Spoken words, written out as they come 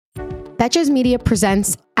Betches Media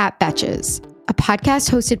presents At Betches, a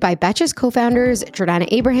podcast hosted by Betches co-founders Jordana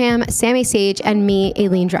Abraham, Sammy Sage, and me,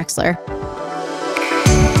 Aileen Drexler.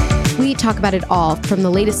 We talk about it all, from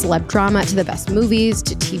the latest celeb drama to the best movies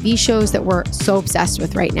to TV shows that we're so obsessed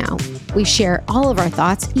with right now. We share all of our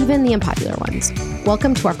thoughts, even the unpopular ones.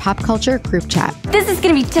 Welcome to our pop culture group chat. This is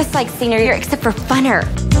going to be just like senior year, except for funner.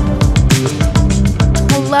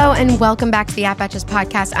 Hello, and welcome back to the At Betches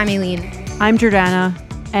podcast. I'm Aileen. I'm Jordana.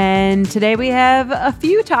 And today we have a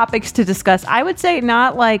few topics to discuss. I would say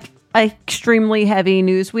not like an extremely heavy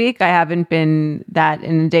news week. I haven't been that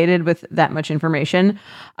inundated with that much information.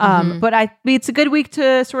 But it's a good week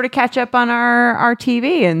to sort of catch up on our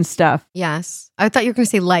TV and stuff. Yes. I thought you were going to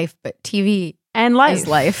say life, but TV and life. is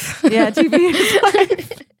life. Yeah, TV is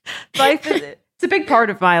life. It's a big part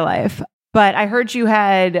of my life. But I heard you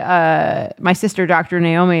had my sister, Dr.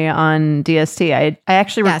 Naomi, on DST. I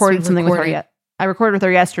actually recorded something with her. I recorded with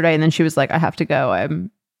her yesterday, and then she was like, I have to go. I'm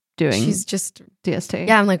doing She's just DST.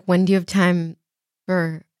 Yeah, I'm like, when do you have time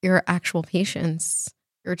for your actual patients?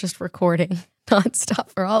 You're just recording nonstop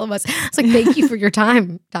for all of us. It's like, thank you for your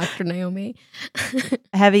time, Dr. Naomi.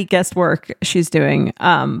 Heavy guest work she's doing.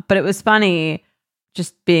 But it was funny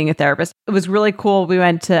just being a therapist. It was really cool.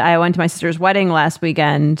 I went to my sister's wedding last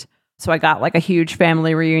weekend. So I got like a huge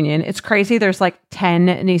family reunion. It's crazy. There's like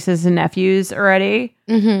 10 nieces and nephews already.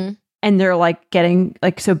 Mm-hmm. And they're like getting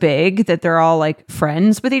like so big that they're all like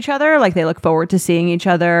friends with each other. Like they look forward to seeing each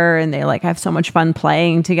other and they like have so much fun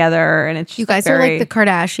playing together. And it's just you guys are like the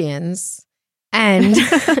Kardashians. And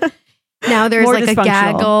now there's like a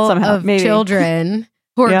gaggle of children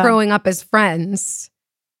who are growing up as friends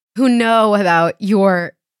who know about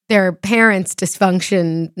their parents'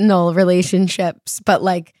 dysfunctional relationships, but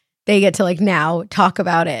like they get to like now talk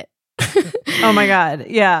about it. Oh my God.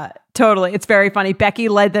 Yeah, totally. It's very funny. Becky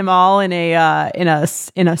led them all in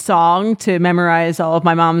a song to memorize all of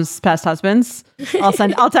my mom's past husbands.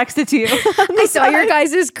 I'll text it to you. I saw your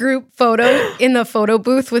guys' group photo in the photo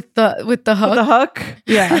booth with the hook. With the hook?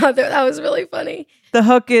 Yeah. That was really funny. The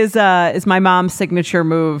hook is my mom's signature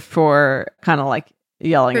move for kind of like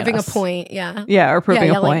yelling proving at us. A point, yeah. Yeah, or proving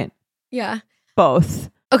a point. Yeah. Both.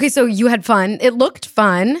 Okay, so you had fun. It looked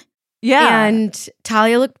fun. Yeah. And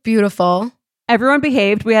Talia looked beautiful. Everyone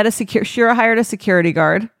behaved. We had Shira hired a security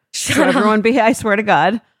guard. So everyone I swear to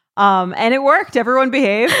God. And it worked. Everyone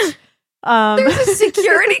behaved. There's a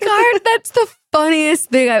security guard? That's the funniest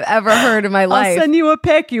thing I've ever heard in my life. I'll send you a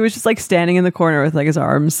pic. He was just like standing in the corner with like his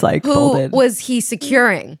arms like folded. Who was he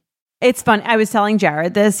securing? It's fun. I was telling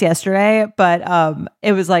Jared this yesterday, but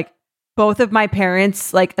it was like both of my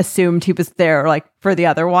parents like assumed he was there like for the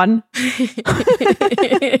other one.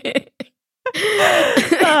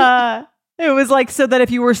 It was like so that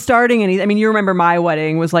if you were starting you remember my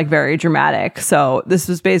wedding was like very dramatic. So this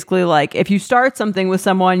was basically like if you start something with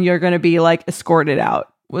someone, you're going to be like escorted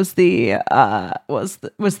out. Was the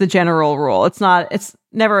general rule. It's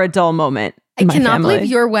never a dull moment. I cannot believe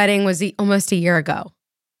your wedding was almost a year ago.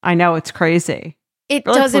 I know, it's crazy. It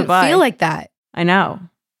really doesn't feel like that. I know.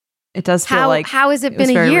 It does feel like how has it been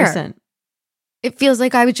a year? Recent. It feels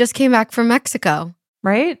like I just came back from Mexico.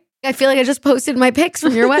 Right? I feel like I just posted my pics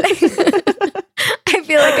from your wedding. I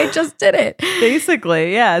feel like I just did it.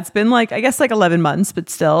 Basically, yeah. It's been like, I guess like 11 months, but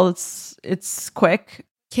still it's quick.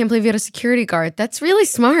 Can't believe you had a security guard. That's really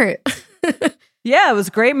smart. Yeah, it was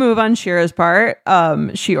a great move on Shira's part.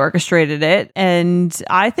 She orchestrated it. And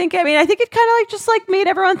I think it kind of like just like made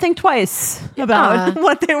everyone think twice about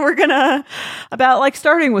what they were about like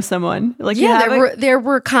starting with someone. Like, yeah, there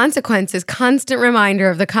were consequences, constant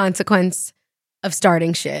reminder of the consequence of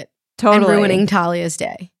starting shit. Totally. And ruining Talia's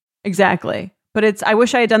day. Exactly. But I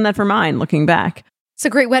wish I had done that for mine looking back. It's a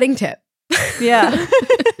great wedding tip. Yeah.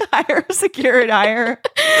 Hire security.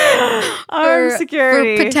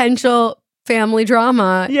 Security. For potential family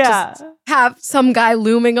drama. Yeah. Just have some guy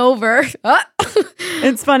looming over.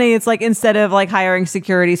 It's funny. It's like instead of like hiring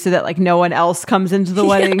security so that like no one else comes into the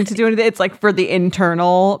wedding to do anything, it's like for the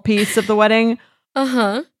internal piece of the wedding.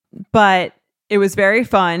 Uh-huh. But it was very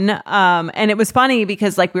fun. And it was funny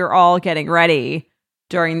because like we were all getting ready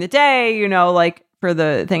during the day, like for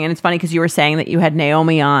the thing. And it's funny because you were saying that you had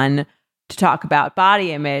Naomi on to talk about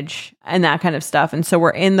body image and that kind of stuff. And so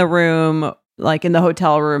we're in the room, like in the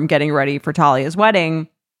hotel room, getting ready for Talia's wedding.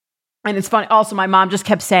 And it's funny. Also, my mom just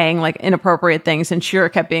kept saying like inappropriate things. And Shira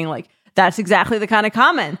kept being like, that's exactly the kind of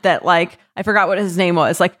comment that like, I forgot what his name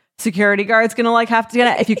was. Like security guard's going to like have to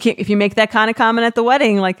get if you make that kind of comment at the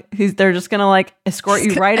wedding, like they're just going to like escort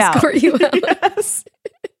you right out. Escort you out. Yes.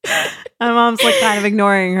 My mom's like kind of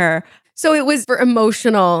ignoring her. So it was for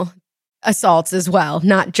emotional assaults as well,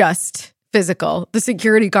 not just physical. The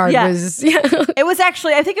security guard was. Yeah. It was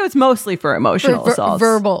actually, I think it was mostly for emotional assaults.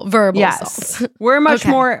 Verbal assaults. We're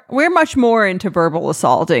much more into verbal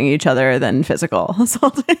assaulting each other than physical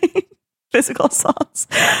assaulting. Physical assaults.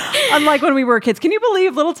 Unlike when we were kids. Can you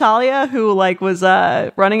believe little Talia, who was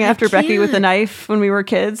running after Becky with a knife when we were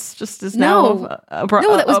kids, just is now no,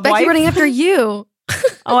 that was Becky running after you.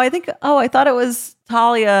 I thought it was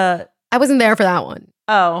Talia. I wasn't there for that one.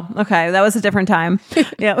 Oh, okay. That was a different time.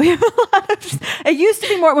 Yeah, we have a lot of. It used to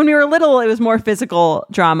be more when we were little. It was more physical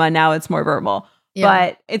drama. Now it's more verbal. Yeah.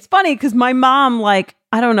 But it's funny because my mom, I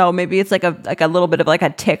don't know, maybe it's like a little bit of a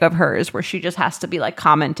tick of hers where she just has to be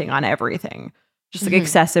commenting on everything, just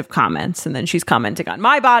excessive comments, and then she's commenting on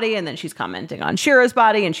my body, and then she's commenting on Shira's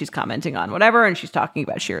body, and she's commenting on whatever, and she's talking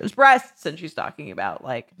about Shira's breasts, and she's talking about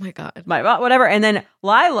oh my God, my whatever, and then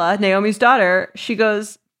Lila, Naomi's daughter, she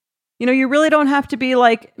goes, you really don't have to be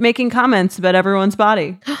making comments about everyone's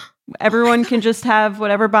body. Everyone can just have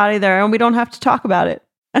whatever body they're, and we don't have to talk about it.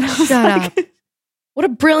 And Shut up. What a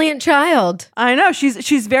brilliant child. I know.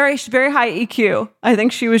 She's very high EQ. I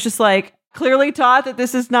think she was just clearly taught that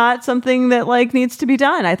this is not something that needs to be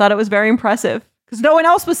done. I thought it was very impressive because no one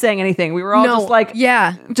else was saying anything. We were all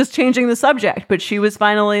just changing the subject. But she was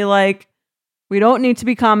finally we don't need to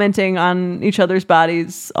be commenting on each other's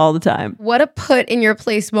bodies all the time. What a put in your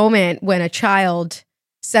place moment when a child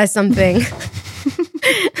says something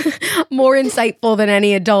more insightful than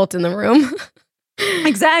any adult in the room.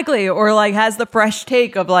 Exactly. Or has the fresh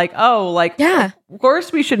take of of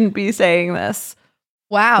course we shouldn't be saying this.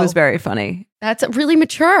 Wow. It was very funny. That's really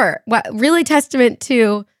mature. Really testament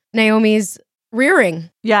to Naomi's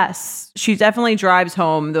rearing. Yes. She definitely drives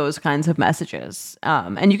home those kinds of messages.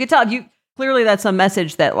 And you could tell clearly that's a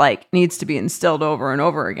message that needs to be instilled over and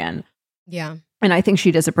over again. Yeah. And I think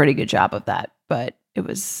she does a pretty good job of that. But it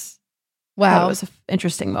was it was an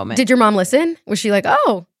interesting moment. Did your mom listen? Was she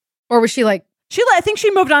oh? Or was she I think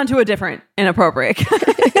she moved on to a different inappropriate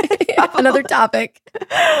another topic.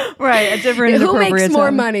 Right, a different Who makes more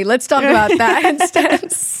money? Let's talk about that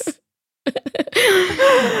instead.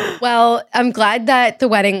 Well, I'm glad that the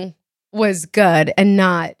wedding was good and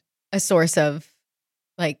not a source of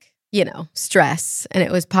stress, and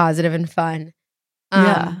it was positive and fun.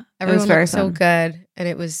 Everyone looked so good, and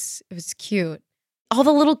it was cute. All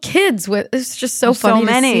the little kids it's just so funny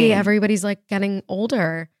to see everybody's getting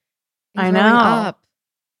older. I know. Up.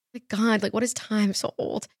 My God, what is time so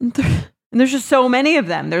old? And there's just so many of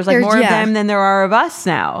them. There's more of them than there are of us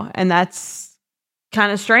now. And that's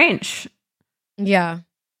kind of strange. Yeah.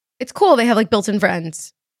 It's cool. They have built-in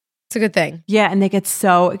friends. It's a good thing. Yeah. And they get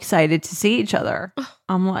so excited to see each other.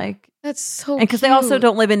 I'm that's so And because they also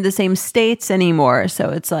don't live in the same states anymore. So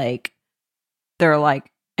it's they're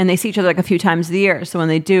and they see each other a few times a year. So when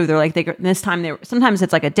they do, they're this time sometimes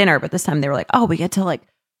it's a dinner, but this time they were oh, we get to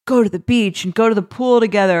go to the beach and go to the pool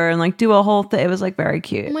together and do a whole thing. It was very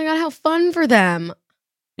cute. Oh my God, how fun for them.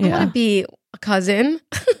 I want to be a cousin.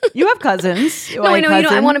 You have cousins. No, I know you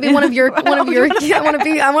don't. I want to be one of your I want to be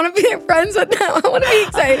friends with them. I want to be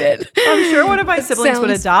excited. I'm sure one of my siblings would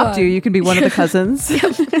adopt you. You can be one of the cousins.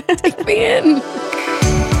 Take me in.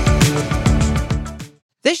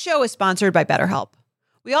 This show is sponsored by BetterHelp.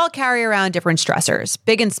 We all carry around different stressors,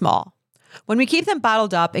 big and small. When we keep them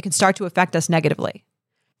bottled up, it can start to affect us negatively.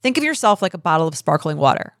 Think of yourself like a bottle of sparkling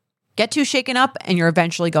water. Get too shaken up and you're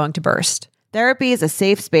eventually going to burst. Therapy is a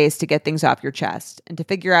safe space to get things off your chest and to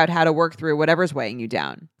figure out how to work through whatever's weighing you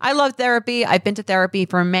down. I love therapy. I've been to therapy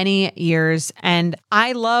for many years, and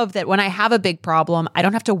I love that when I have a big problem, I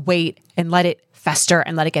don't have to wait and let it fester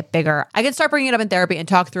and let it get bigger. I can start bringing it up in therapy and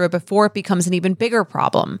talk through it before it becomes an even bigger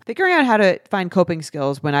problem. Figuring out how to find coping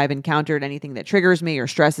skills when I've encountered anything that triggers me or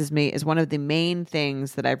stresses me is one of the main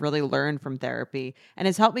things that I've really learned from therapy, and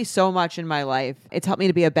it's helped me so much in my life. It's helped me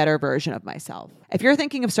to be a better version of myself. If you're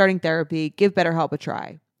thinking of starting therapy, give BetterHelp a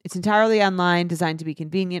try. It's entirely online, designed to be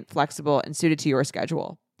convenient, flexible, and suited to your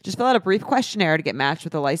schedule. Just fill out a brief questionnaire to get matched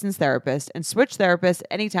with a licensed therapist and switch therapists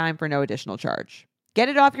anytime for no additional charge. Get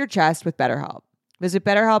it off your chest with BetterHelp. Visit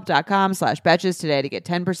BetterHelp.com/Betches today to get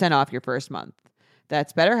 10% off your first month.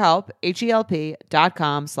 That's BetterHelp,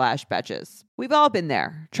 HELP.com/Betches. We've all been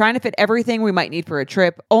there, trying to fit everything we might need for a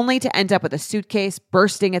trip, only to end up with a suitcase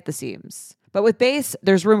bursting at the seams. But with Base,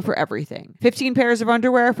 there's room for everything. 15 pairs of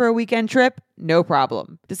underwear for a weekend trip? No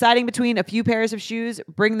problem. Deciding between a few pairs of shoes?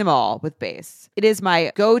 Bring them all with Béis. It is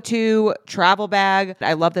my go-to travel bag.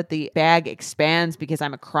 I love that the bag expands because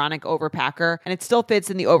I'm a chronic overpacker and it still fits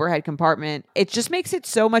in the overhead compartment. It just makes it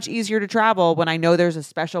so much easier to travel when I know there's a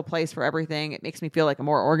special place for everything. It makes me feel like a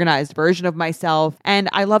more organized version of myself. And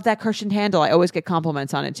I love that cushioned handle. I always get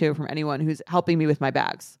compliments on it too from anyone who's helping me with my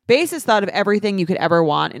bags. Béis has thought of everything you could ever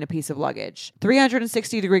want in a piece of luggage.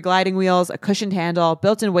 360-degree gliding wheels, a cushioned handle,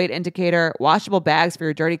 built-in weight indicator, washable bags for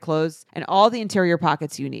your dirty clothes, and all the interior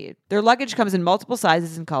pockets you need. Their luggage comes in multiple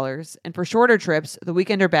sizes and colors, and for shorter trips, the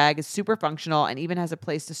Weekender bag is super functional and even has a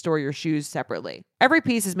place to store your shoes separately. Every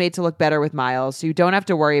piece is made to look better with miles, so you don't have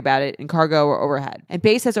to worry about it in cargo or overhead. And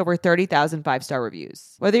Béis has over 30,000 five-star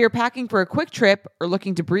reviews. Whether you're packing for a quick trip or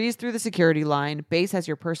looking to breeze through the security line, Béis has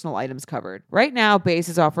your personal items covered. Right now, Béis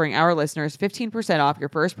is offering our listeners 15% off your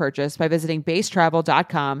first purchase by visiting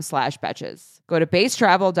beistravel.com/betches. Go to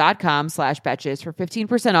beistravel.com/betches for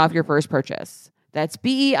 15% off your first purchase. That's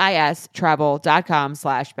BEIS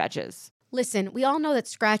travel.com/betches. Listen, we all know that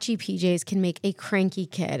scratchy PJs can make a cranky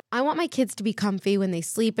kid. I want my kids to be comfy when they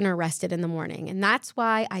sleep and are rested in the morning, and that's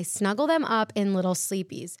why I snuggle them up in Little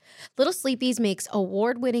Sleepies. Little Sleepies makes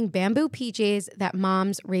award-winning bamboo PJs that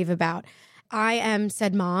moms rave about. I am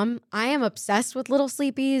obsessed with Little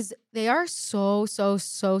Sleepies. They are so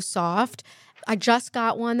soft. I just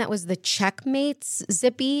got one that was the Checkmates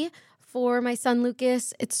Zippy for my son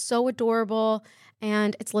Lucas. It's so adorable.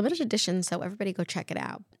 And it's limited edition, so everybody go check it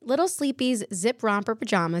out. Little Sleepies Zip Romper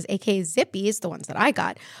Pajamas, aka Zippies, the ones that I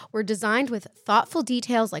got, were designed with thoughtful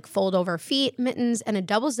details like fold-over feet, mittens, and a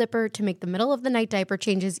double zipper to make the middle-of-the-night diaper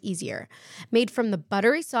changes easier. Made from the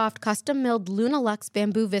buttery soft, custom-milled Luna Luxe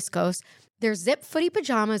bamboo viscose, their zip footy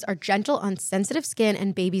pajamas are gentle on sensitive skin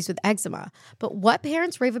and babies with eczema. But what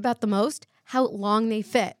parents rave about the most? How long they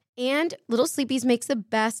fit. And Little Sleepies makes the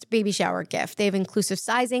best baby shower gift. They have inclusive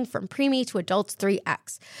sizing from preemie to adults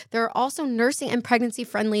 3X. There are also nursing and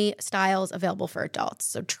pregnancy-friendly styles available for adults.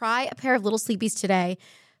 So try a pair of Little Sleepies today.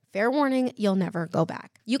 Fair warning, you'll never go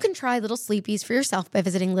back. You can try Little Sleepies for yourself by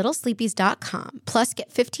visiting littlesleepies.com. Plus,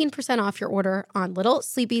 get 15% off your order on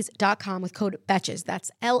littlesleepies.com with code BETCHES.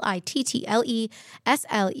 That's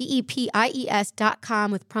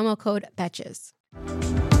LITTLESLEEPIES.com with promo code BETCHES.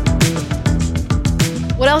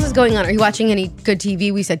 What else is going on? Are you watching any good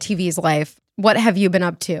TV? We said TV is life. What have you been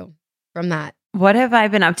up to from that? What have I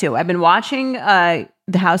been up to? I've been watching The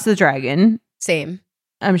House of the Dragon. Same.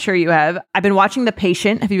 I'm sure you have. I've been watching The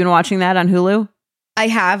Patient. Have you been watching that on Hulu? I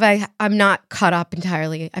have. I'm not caught up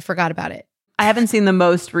entirely. I forgot about it. I haven't seen the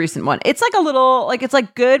most recent one. It's like a little, like it's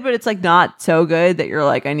like good, but it's like not so good that you're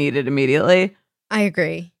like, I need it immediately. I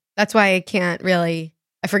agree. That's why I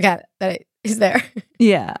forget that it is there.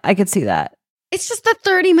 Yeah, I could see that. It's just the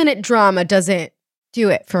 30-minute drama doesn't do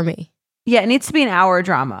it for me. Yeah, it needs to be an hour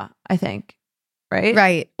drama, I think. Right?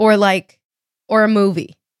 Right. Or a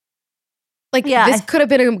movie. Like, yeah, this could have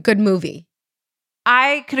been a good movie.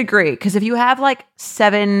 I could agree. Because if you have like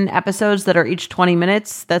 7 episodes that are each 20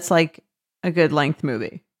 minutes, that's like a good length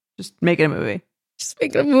movie. Just make it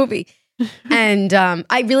a movie. And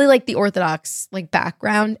I really like the Orthodox like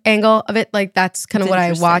background angle of it. Like, that's kind of what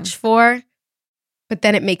I watch for. But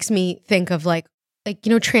then it makes me think of like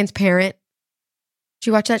Transparent. Did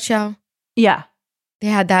you watch that show? Yeah. They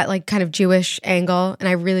had that like kind of Jewish angle, and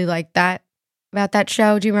I really liked that about that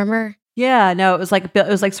show. Do you remember? Yeah, no, it was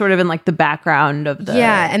like sort of in like the background of the.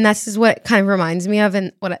 Yeah, and this is what it kind of reminds me of,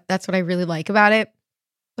 and that's what I really like about it.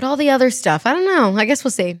 But all the other stuff, I don't know. I guess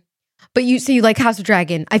we'll see. But you like House of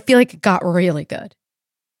Dragon. I feel like it got really good.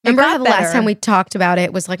 Remember how the last time we talked about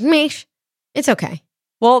it was like, meesh, it's okay.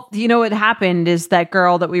 Well, you know what happened is that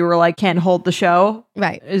girl that we were like can't hold the show,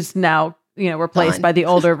 right, is now replaced by the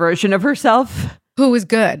older version of herself, who was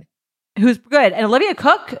good, and Olivia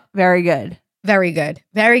Cooke, very good. Very good.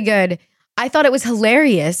 Very good. I thought it was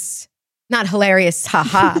hilarious. Not hilarious,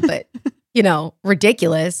 haha, but,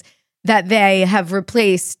 ridiculous that they have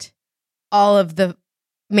replaced all of the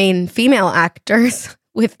main female actors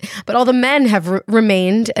but all the men have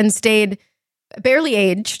remained and stayed barely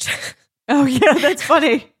aged. Oh, yeah, that's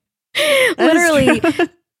funny. Literally,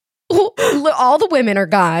 all the women are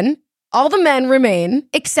gone. All the men remain,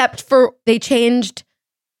 except for they changed,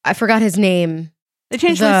 I forgot his name. They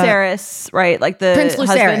changed Lucerys, right? Like the Prince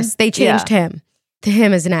Lucerys. They changed him to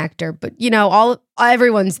him as an actor, but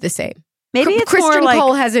everyone's the same. Maybe it's Christian more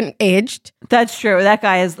Cole hasn't aged. That's true. That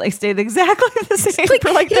guy has like stayed exactly the same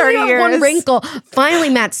for like 30 years. One wrinkle. Finally,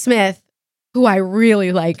 Matt Smith, who I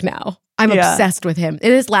really like now. I'm obsessed with him.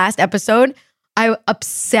 In his last episode, I'm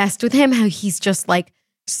obsessed with him. How he's just like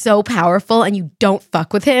so powerful, and you don't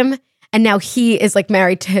fuck with him. And now he is like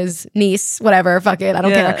married to his niece, whatever, fuck it, I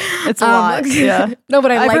don't care. It's a lot. Yeah. No,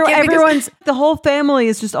 but I like it. The whole family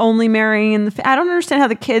is just only marrying in I don't understand how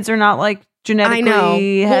the kids are not like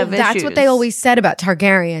genetically have that's issues. What they always said about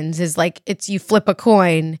Targaryens is like, it's you flip a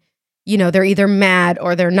coin, you know, they're either mad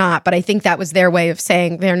or they're not. But I think that was their way of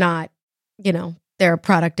saying they're not, you know, they're a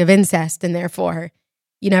product of incest and therefore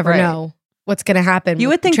you never know what's going to happen. You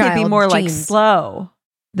would think they'd be more like slow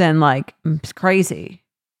than like crazy,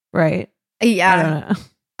 right? Yeah.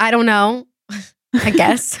 I don't know. I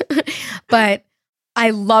guess. But I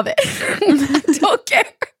love it. I don't care.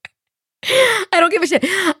 I don't give a shit.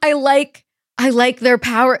 I like their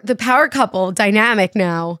power, the power couple dynamic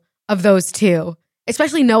now of those two,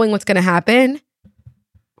 especially knowing what's going to happen.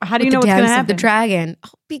 How do you know what's going to happen? The dragon.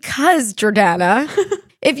 Because Jordana,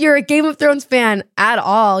 if you're a Game of Thrones fan at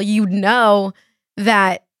all, you know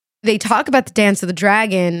that they talk about the Dance of the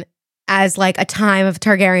Dragon as like a time of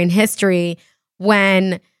Targaryen history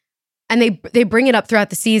and they bring it up throughout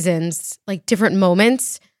the seasons, like different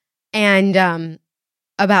moments and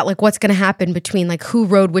about like what's going to happen between like who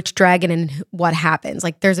rode which dragon and what happens.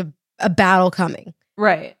 Like there's a battle coming.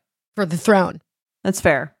 Right. For the throne. That's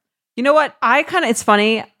fair. You know what? It's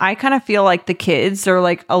funny. I kind of feel like the kids are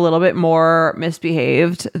like a little bit more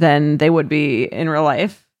misbehaved than they would be in real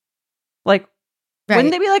life. Like,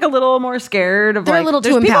 wouldn't they be like a little more scared of? They're a little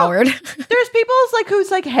too empowered. There's people like whose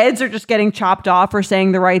like heads are just getting chopped off for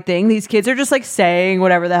saying the right thing. These kids are just like saying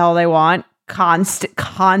whatever the hell they want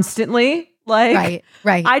constantly. Like,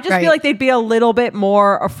 right. I just feel like they'd be a little bit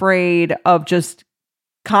more afraid of just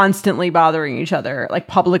constantly bothering each other, like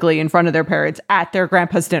publicly in front of their parents at their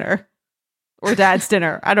grandpa's dinner or dad's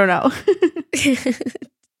dinner. I don't know.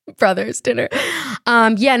 Brother's dinner.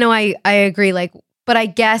 Yeah, no, I agree. Like, but I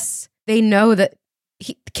guess they know that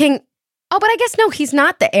King. Oh, but I guess no, he's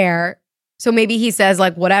not the heir. So maybe he says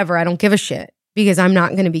like, whatever, I don't give a shit because I'm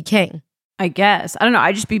not going to be king. I guess. I don't know.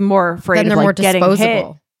 I'd just be more afraid of like getting hit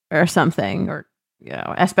or something, or you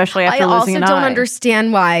know, especially after losing an eye. I also don't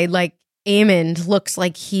understand why like Aemond looks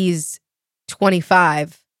like he's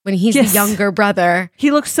 25 when he's the younger brother. He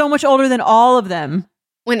looks so much older than all of them.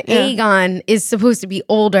 When Aegon is supposed to be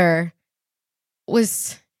older,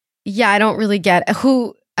 I don't really get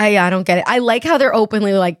who. I don't get it. I like how they're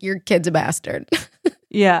openly like, your kid's a bastard.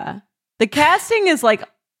 Yeah. The casting is like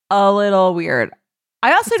a little weird.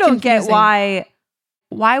 I also don't get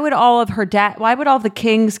why would all of the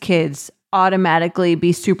king's kids automatically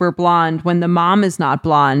be super blonde when the mom is not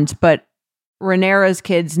blonde, but Rhaenyra's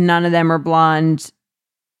kids, none of them are blonde.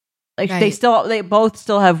 Like they both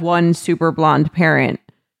still have one super blonde parent.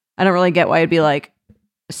 I don't really get why it'd be like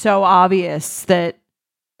so obvious that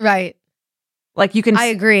like you can. I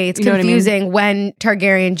agree. It's confusing when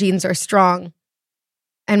Targaryen genes are strong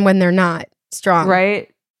and when they're not strong, right?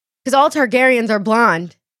 Because all Targaryens are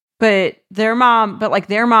blonde. But their mom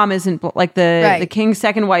isn't like the king's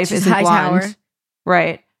second wife isn't blonde,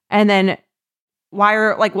 right? And then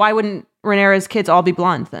why wouldn't Rhaenyra's kids all be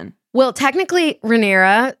blonde then? Well, technically,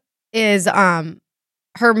 Rhaenyra is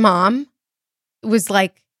her mom was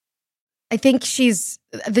like, I think she's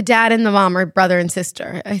the dad and the mom are brother and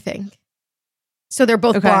sister. I think so. They're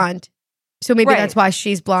both blonde, so maybe that's why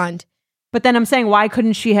she's blonde. But then I'm saying, why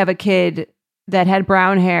couldn't she have a kid that had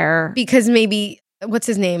brown hair? Because maybe. What's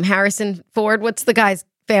his name? Harrison Ford? What's the guy's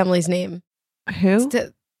family's name? Who?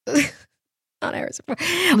 Not Harrison Ford.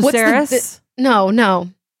 Lucerys?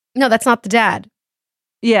 No, that's not the dad.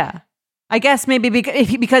 Yeah. I guess maybe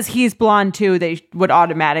because he's blonde too, they would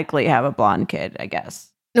automatically have a blonde kid, I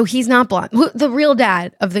guess. No, he's not blonde. The real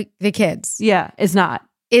dad of the kids. Yeah, is not.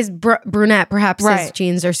 Is brunette. Perhaps his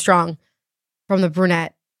genes are strong from the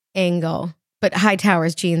brunette angle, but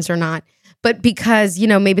Hightower's genes are not. But because, you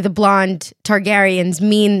know, maybe the blonde Targaryens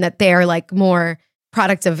mean that they are like more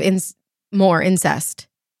products of more incest.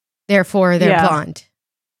 Therefore, they're blonde.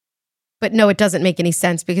 But no, it doesn't make any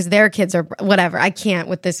sense because their kids are whatever. I can't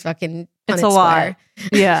with this fucking. It's a lot.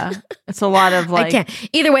 Yeah. It's a lot of like. I can't.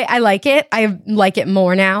 Either way, I like it. I like it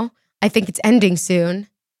more now. I think it's ending soon.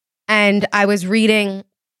 And Rusty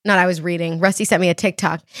sent me a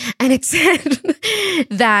TikTok and it said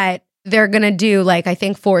that they're going to do like, I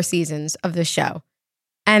think 4 seasons of the show.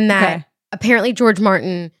 And that apparently George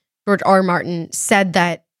R. Martin said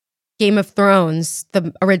that Game of Thrones,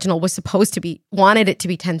 the original, wanted it to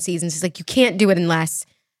be 10 seasons. He's like, you can't do it in less.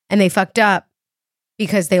 And they fucked up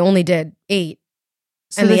because they only did 8.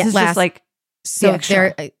 So and this is just like, so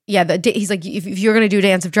they're, he's like, if you're going to do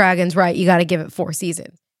Dance of Dragons, right, you got to give it 4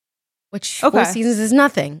 seasons, which 4 seasons is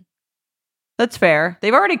nothing. That's fair.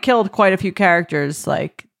 They've already killed quite a few characters,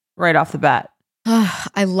 like, right off the bat.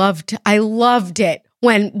 I loved it.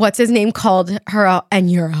 when what's his name called her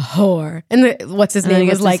and you're a whore. And what's his name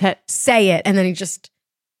was like, say it. And then he just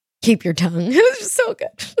keep your tongue. It was just so good.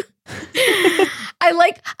 I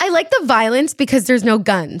like the violence because there's no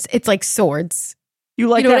guns. It's like swords. You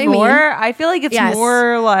like that more? I feel like it's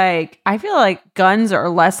more like, I feel like guns are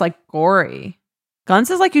less like gory. Guns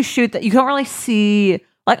is like you shoot that you don't really see,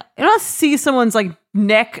 like you don't see someone's like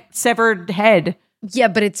neck severed head. Yeah,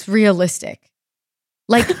 but it's realistic.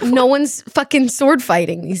 Like no one's fucking sword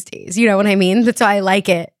fighting these days. You know what I mean? That's why I like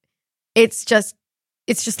it. It's just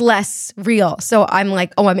less real. So I'm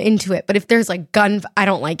like, oh, I'm into it. But if there's like I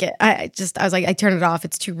don't like it. I was like, I turn it off.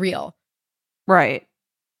 It's too real. Right.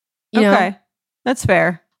 You know? That's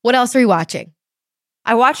fair. What else are you watching?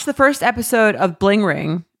 I watched the first episode of Bling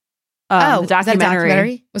Ring. The documentary. Was that a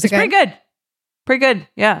documentary? Was it good? Pretty good. Pretty good.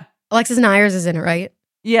 Yeah. Alexis Nyers is in it, right?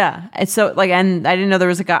 Yeah. It's so like, and I didn't know there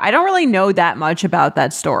was a guy. I don't really know that much about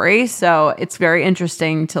that story. So it's very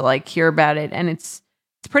interesting to like hear about it. And it's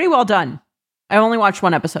pretty well done. I only watched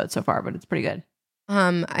one episode so far, but it's pretty good.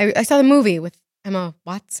 I saw the movie with Emma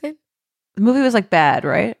Watson. The movie was like bad,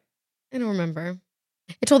 right? I don't remember.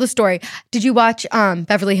 It told the story. Did you watch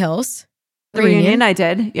Beverly Hills? The reunion? I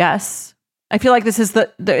did. Yes. I feel like this is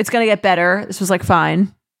it's going to get better. This was like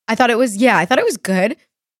fine. I thought it was good.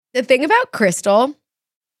 The thing about Crystal,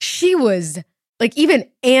 she was like, even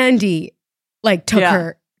Andy like took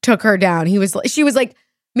her down. She was like,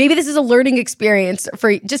 maybe this is a learning experience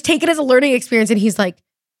just take it as a learning experience. And he's like,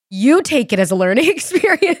 you take it as a learning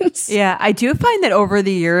experience. Yeah. I do find that over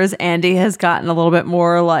the years, Andy has gotten a little bit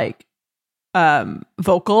more like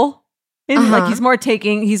vocal. Like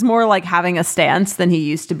he's more like having a stance than he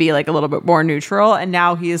used to be, like a little bit more neutral. And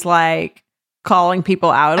now he's like calling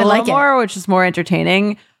people out a little more, which is more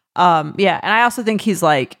entertaining. Yeah. And I also think he's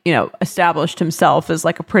like, established himself as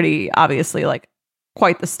like a pretty, obviously like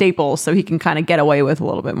quite the staple. So he can kind of get away with a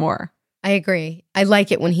little bit more. I agree. I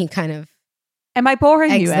like it when he kind of. Am I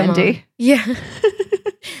boring you, Andy? Yeah.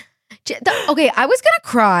 Okay. I was going to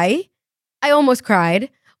cry. I almost cried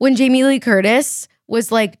when Jamie Lee Curtis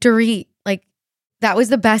was like, Dorit, like that was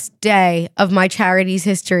the best day of my charity's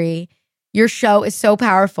history. Your show is so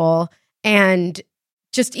powerful. And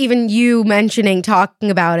just even you talking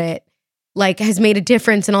about it, like has made a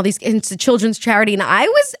difference in all these, it's a children's charity. And I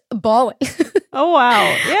was bawling. Oh, wow.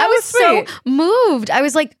 Yeah, I was so moved. I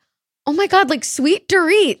was like, oh my God, like sweet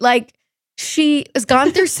Dorit. Like she has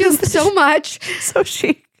gone through so much.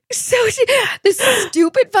 This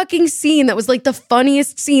stupid fucking scene that was like the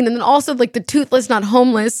funniest scene, and then also like the toothless not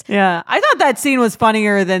homeless. Yeah, I thought that scene was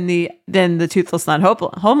funnier than the toothless not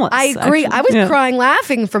homeless. I agree. Actually. I was crying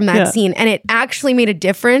laughing from that scene, and it actually made a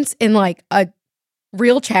difference in like a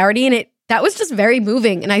real charity, and that was just very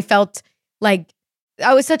moving. And I felt like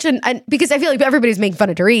I was because I feel like everybody's making fun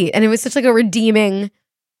of Dorit, and it was such like a redeeming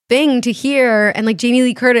thing to hear. And like Jamie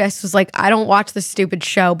Lee Curtis was like, I don't watch this stupid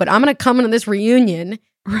show, but I'm gonna come into this reunion.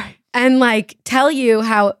 Right. And like tell you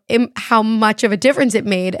how much of a difference it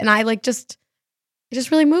made. And I like it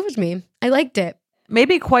just really moved me. I liked it.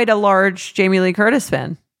 Maybe quite a large Jamie Lee Curtis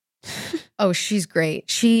fan. Oh, she's great.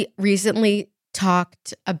 She recently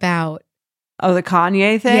talked about the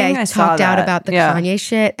Kanye thing. Yeah, I talked out about the Kanye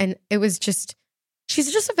shit. And it was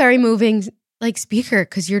she's just a very moving like speaker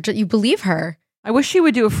because you believe her. I wish she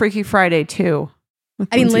would do a Freaky Friday too.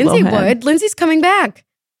 I mean, Lindsay would. Lindsay's coming back.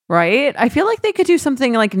 Right? I feel like they could do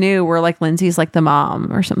something like new where like Lindsay's like the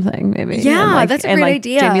mom or something, maybe. Yeah, that's a great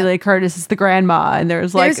idea. Jamie Lee Curtis is the grandma, and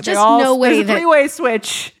there's just no way that three-way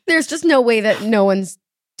switch. There's just no way that no one's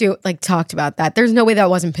talked about that. There's no way that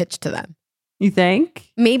wasn't pitched to them. You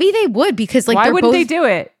think? Maybe they would because like why wouldn't they do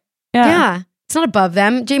it? Yeah. It's not above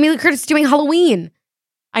them. Jamie Lee Curtis is doing Halloween.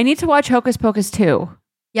 I need to watch Hocus Pocus 2.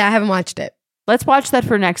 Yeah, I haven't watched it. Let's watch that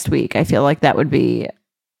for next week. I feel like that would be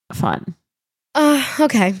fun.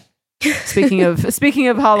 Okay. Speaking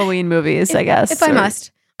of Halloween movies, I guess. If I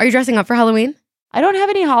must. Are you dressing up for Halloween? I don't have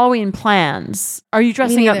any Halloween plans. Are you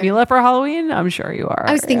dressing up Mila for Halloween? I'm sure you are.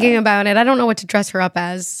 I was thinking about it. I don't know what to dress her up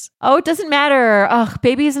as. Oh, it doesn't matter.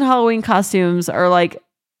 Babies in Halloween costumes are like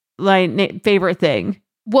my favorite thing.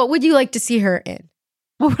 What would you like to see her in?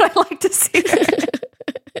 What would I like to see her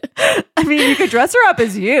in? I mean, you could dress her up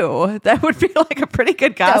as you. That would be like a pretty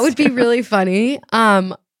good costume. That would be really funny.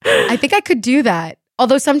 I think I could do that.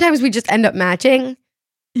 Although sometimes we just end up matching.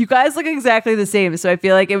 You guys look exactly the same. So I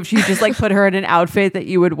feel like if you just like put her in an outfit that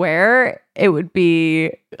you would wear, it would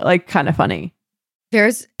be like kind of funny.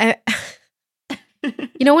 There's, when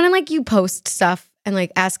like you post stuff and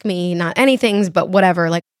like ask me not anything, but whatever,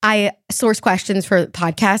 like I source questions for the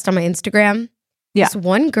podcast on my Instagram. Yeah. This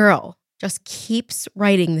one girl just keeps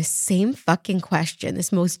writing the same fucking question,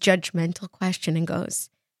 this most judgmental question, and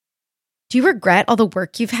goes, do you regret all the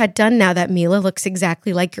work you've had done now that Mila looks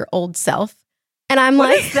exactly like your old self? And I'm what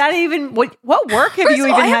like, is that even? What work have you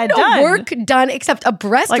even I had have no done? work done except a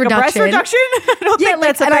breast reduction. A breast reduction? I don't think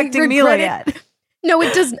that's affecting Mila yet. No,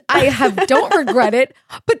 it doesn't. Don't regret it.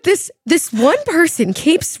 But this one person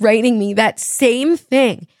keeps writing me that same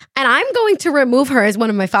thing, and I'm going to remove her as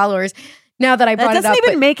one of my followers. Now that I brought it up, that doesn't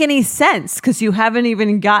even make any sense because you haven't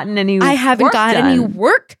even gotten any. I haven't gotten any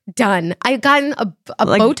work done. I've gotten a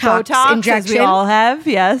Botox injection. As we all have,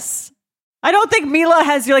 yes. I don't think Mila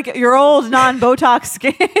has your old non-Botox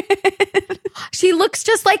skin. She looks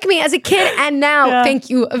just like me as a kid, and now, thank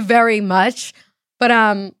you very much. But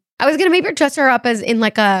I was gonna maybe dress her up as in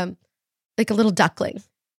like a little duckling.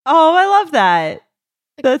 Oh, I love that.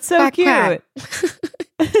 That's so quack, cute. Quack.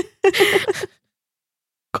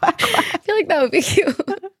 Quack, quack. I feel like that would be cute.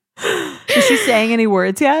 Is she saying any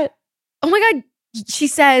words yet? Oh my God. She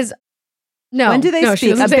says, no. When do they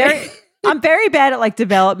speak? I'm very bad at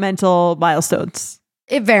developmental milestones.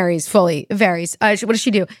 It varies fully. It varies. What does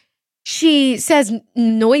she do? She says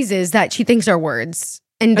noises that she thinks are words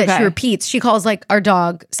and that she repeats. She calls our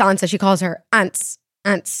dog, Sansa, she calls her ants.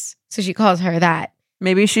 So she calls her that.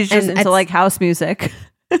 Maybe she's just into house music.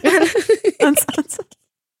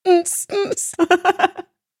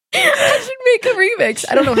 I should make a remix.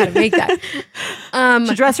 I don't know how to make that.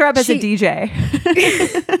 Should dress her up as a DJ.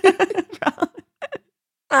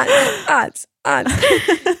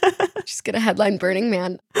 She's gonna headline Burning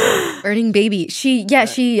Man, Burning Baby. She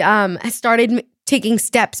has started taking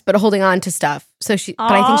steps, but holding on to stuff. So but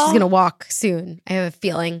I think she's gonna walk soon. I have a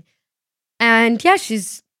feeling. And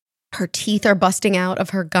her teeth are busting out of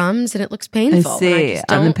her gums, and it looks painful. I see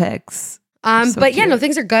on the pics. But cute.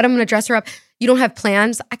 Things are good. I'm gonna dress her up. You don't have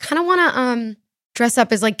plans? I kind of want to dress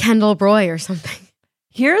up as Kendall Broy or something.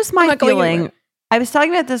 Here's my feeling. I was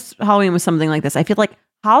talking about this Halloween with something like this. I feel like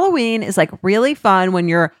Halloween is really fun when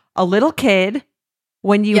you're a little kid,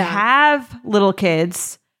 when you have little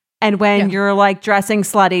kids, and when you're dressing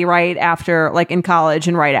slutty right after, in college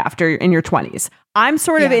and right after in your 20s. I'm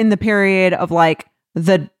sort of in the period of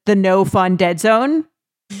the no fun dead zone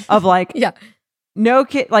of no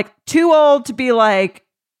kid, too old to be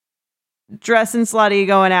dressing slutty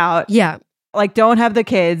going out. Yeah. Don't have the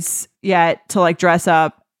kids yet to dress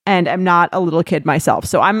up, and I'm not a little kid myself.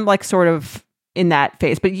 So I'm sort of in that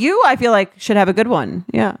phase. But you, I feel should have a good one.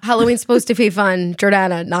 Yeah. Halloween's supposed to be fun.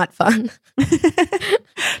 Jordana, not fun.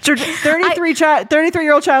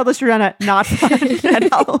 33-year-old childless Jordana, not fun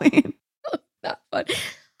at Halloween. Not fun.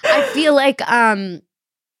 I feel I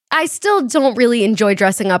still don't really enjoy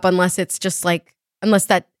dressing up unless it's just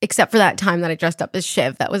except for that time that I dressed up as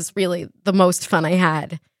Shiv. That was really the most fun I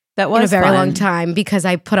had. That was in a very fun. long time because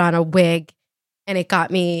I put on a wig and it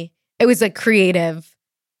was creative,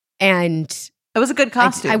 and it was a good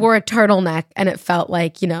costume. I wore a turtleneck and it felt I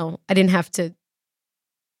didn't have to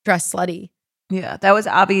dress slutty. Yeah, that was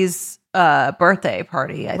Abby's birthday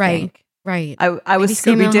party, I think. Right. I was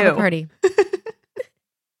Scooby-Doo. Party.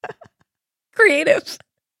 Creative.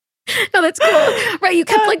 No, that's cool. Right, you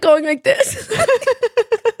kept going like this.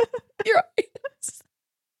 You're right.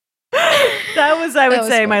 That was, I would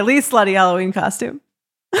say, my least slutty Halloween costume.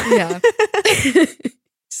 Yeah.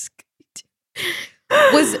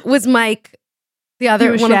 Was Mike the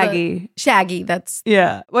other one? Shaggy. Shaggy. That's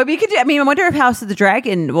Well, we could do. I wonder if House of the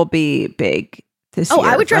Dragon will be big this year. Oh,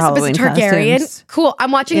 I would dress up as a Targaryen. Costumes. Cool.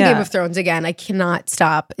 I'm watching Game of Thrones again. I cannot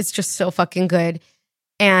stop. It's just so fucking good,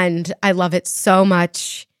 and I love it so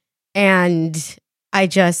much. And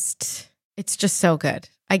it's just so good.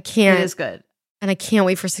 It is good. And I can't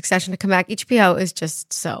wait for Succession to come back. HBO is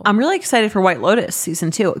just so. I'm really excited for White Lotus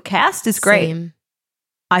season 2. Cast is great. Same.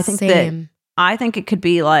 I think it could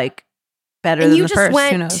be better and than you the just first.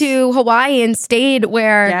 went to Hawaii and stayed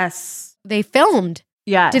where they filmed.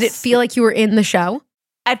 Yes. Did it feel like you were in the show?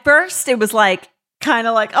 At first, it was kind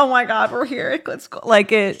of oh my God, we're here. Let's go.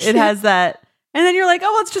 It has that. And then you're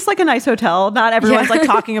oh, it's just a nice hotel. Not everyone's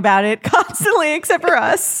talking about it constantly except for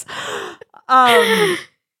us. That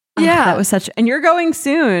was and you're going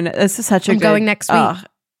soon. This is such a I'm going next week.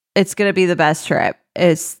 It's going to be the best trip.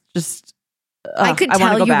 It's just, I could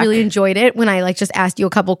tell you really enjoyed it when I just asked you a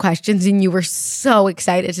couple questions and you were so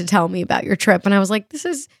excited to tell me about your trip. And I was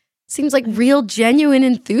seems like real genuine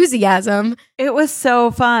enthusiasm. It was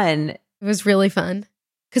so fun. It was really fun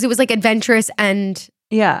because it was adventurous and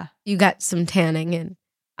you got some tanning in.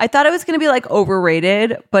 I thought it was going to be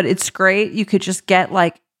overrated, but it's great. You could just get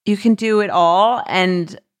you can do it all.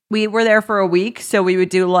 And we were there for a week. So we would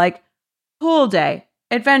do pool day,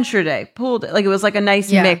 adventure day, pool day. Like it was like a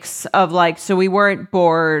nice mix of like, so we weren't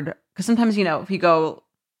bored. Because sometimes, you know,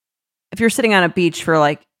 if you're sitting on a beach for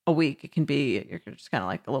like a week, it can be, you're just kind of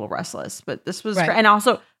like a little restless. But this was great. And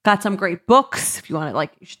also got some great books. If you want to,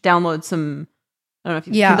 like, you should download some. I don't know if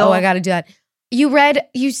you Kindle. Oh, I got to do that.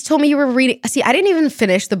 You told me you were reading. See, I didn't even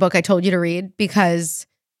finish the book I told you to read because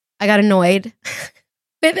I got annoyed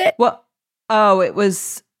with it. Well, it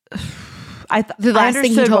was. The last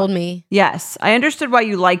thing you told me. Yes, I understood why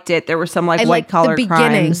you liked it. There were some like white collar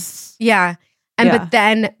crimes. Yeah. But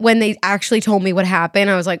then when they actually told me what happened,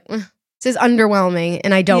 I was like, this is underwhelming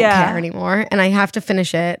and I don't care anymore. And I have to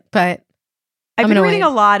finish it. But I've been reading a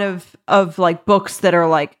lot of like books that are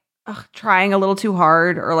like trying a little too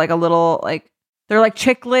hard or like a little like, they're like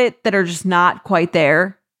chick lit that are just not quite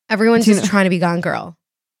there. Everyone's just trying to be Gone Girl.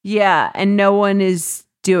 Yeah. And no one is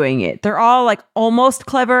doing it. They're all like almost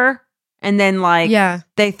clever. And then like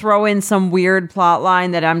they throw in some weird plot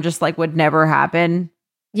line that I'm just like would never happen.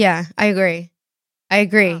 Yeah, I agree.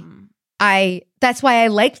 That's why I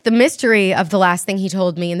liked the mystery of the last thing he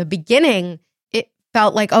told me in the beginning. It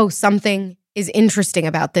felt like, something is interesting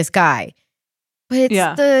about this guy. But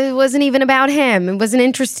it wasn't even about him. It wasn't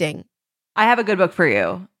interesting. I have a good book for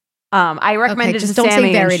you. I recommended it to Sammy. Just don't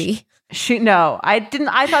say Verity. No, I didn't.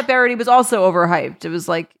 I thought Verity was also overhyped. It was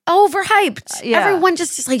like overhyped. Yeah. Everyone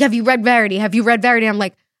just like, have you read Verity? Have you read Verity? I'm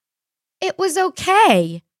like, it was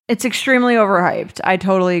okay. It's extremely overhyped. I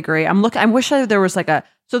totally agree. I wish there was like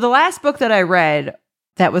so the last book that I read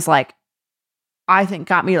that was like, I think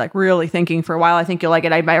got me like really thinking for a while. I think you'll like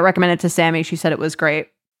it. I recommended it to Sammy. She said it was great.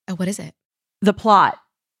 Oh, what is it? The Plot.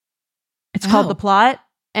 It's called The Plot.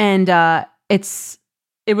 And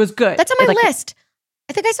it was good. That's on my list.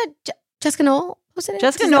 I think I saw Jessica Knoll posted it.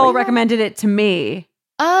 Jessica Knoll recommended it to me.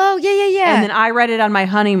 Oh, yeah. And then I read it on my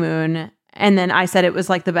honeymoon. And then I said it was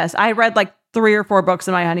like the best. I read like 3 or 4 books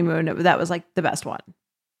in my honeymoon. That was like the best one.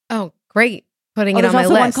 Oh, great. Putting it on my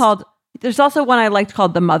list. There's also one I liked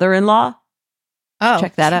called The Mother-in-Law. Oh.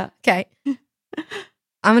 Check that out. Okay.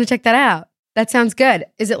 I'm going to check that out. That sounds good.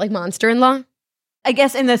 Is it like Monster-in-Law? I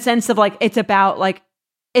guess in the sense of like, it's about like,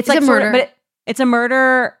 it's like a murder. But it's a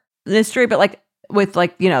murder mystery, but like with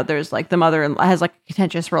like, you know, there's like the mother-in-law has like a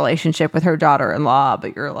contentious relationship with her daughter-in-law,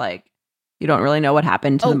 but you're like, you don't really know what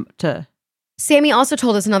happened to Sammy also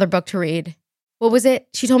told us another book to read. What was it?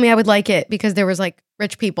 She told me I would like it because there was like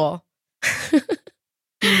rich people.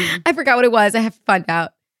 I forgot what it was. I have to find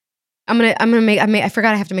out. I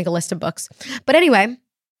forgot I have to make a list of books. But anyway,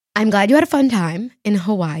 I'm glad you had a fun time in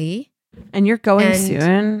Hawaii. And you're going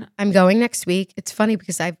soon? I'm going next week. It's funny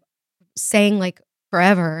because I've saying like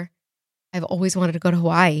forever, I've always wanted to go to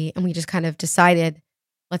Hawaii. And we just kind of decided,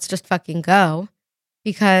 let's just fucking go.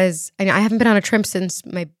 Because I haven't been on a trip since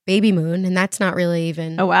my baby moon. And that's not really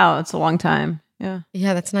even. Oh, wow. That's a long time. Yeah.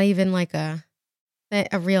 Yeah. That's not even like a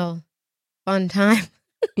real fun time.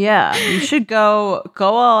 Yeah. You should go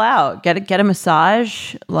all out. Get a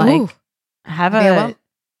massage. Like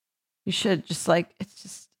you should just like,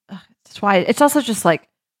 it's why it's also just like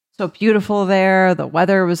so beautiful there. The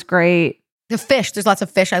weather was great. The fish, there's lots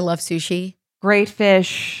of fish. I love sushi. Great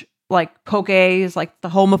fish. Like poke is like the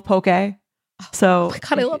home of poke. So oh my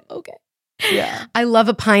God, I love poke. Yeah. I love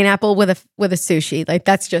a pineapple with a sushi. Like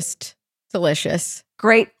that's just delicious.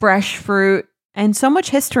 Great fresh fruit and so much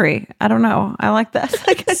history. I don't know. I like that.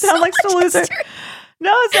 Like I sound like the loser.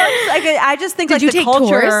 No, it's not. I just think like the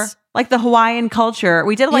culture, tours? Like the Hawaiian culture.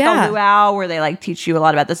 We did like a luau where they like teach you a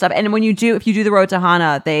lot about this stuff. And if you do the road to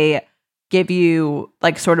Hana, they give you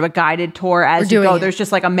like sort of a guided tour as you go. There's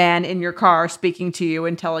just like a man in your car speaking to you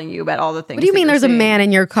and telling you about all the things. What do you mean there's a man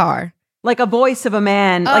in your car? Like a voice of a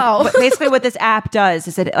man. Oh. Like basically what this app does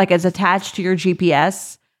is it like it's attached to your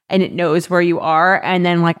GPS and it knows where you are. And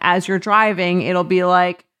then like as you're driving, it'll be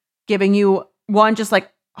like giving you one just like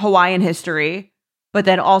Hawaiian history. But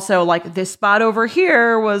then also like this spot over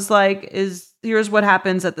here was like, here's what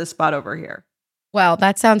happens at this spot over here. Wow,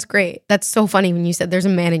 that sounds great. That's so funny when you said there's a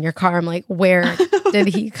man in your car. I'm like, where did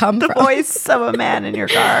he come from? The voice of a man in your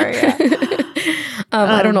car. Yeah.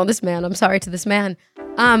 I don't know this man. I'm sorry to this man.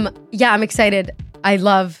 Yeah, I'm excited. I've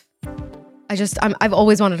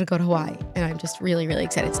always wanted to go to Hawaii and I'm just really, really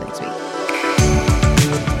excited. It's next week.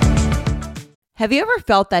 Have you ever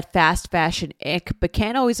felt that fast fashion ick, but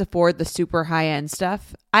can't always afford the super high-end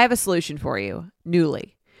stuff? I have a solution for you.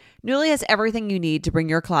 Nuuly. Nuuly has everything you need to bring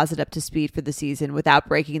your closet up to speed for the season without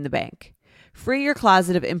breaking the bank. Free your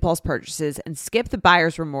closet of impulse purchases and skip the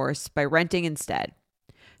buyer's remorse by renting instead.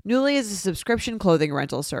 Nuuly is a subscription clothing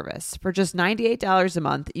rental service. For just $98 a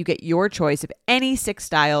month, you get your choice of any 6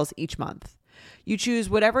 styles each month. You choose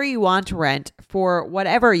whatever you want to rent for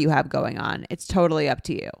whatever you have going on. It's totally up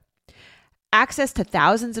to you. Access to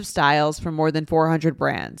thousands of styles from more than 400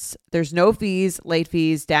 brands. There's no fees, late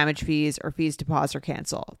fees, damage fees, or fees to pause or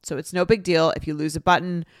cancel. So it's no big deal if you lose a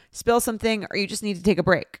button, spill something, or you just need to take a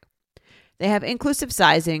break. They have inclusive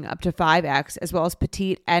sizing up to 5X, as well as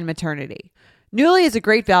petite and maternity. Nuuly is a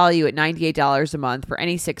great value at $98 a month for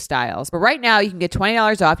any 6 styles. But right now, you can get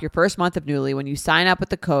 $20 off your first month of Nuuly when you sign up with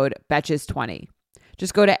the code BETCHES20.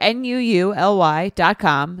 Just go to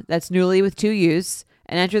NUULY.com, that's Nuuly with 2 U's,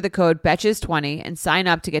 and enter the code BETCHES20 and sign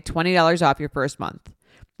up to get $20 off your first month.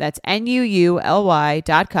 That's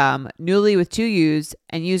NUULY.com, Nuuly with 2 U's,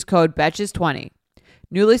 and use code BETCHES20.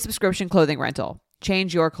 Nuuly subscription clothing rental.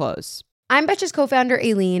 Change your clothes. I'm Betches co-founder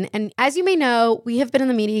Aileen, and as you may know, we have been in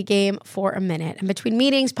the media game for a minute. And between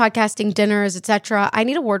meetings, podcasting, dinners, etc., I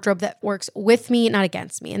need a wardrobe that works with me, not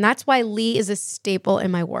against me. And that's why Lee is a staple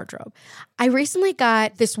in my wardrobe. I recently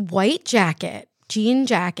got this white jacket, jean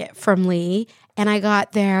jacket from Lee, and I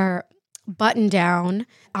got their button down.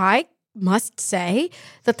 I must say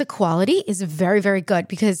that the quality is very, very good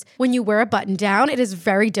because when you wear a button down, it is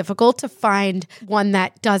very difficult to find one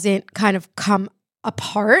that doesn't kind of come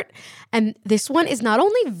apart. And this one is not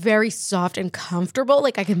only very soft and comfortable,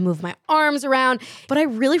 like I can move my arms around, but I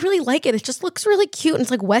really, really like it. It just looks really cute. And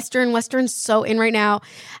it's like Western's so in right now.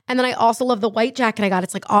 And then I also love the white jacket I got.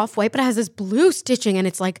 It's like off-white, but it has this blue stitching. And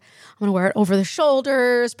it's like, I'm going to wear it over the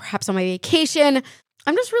shoulders, perhaps on my vacation.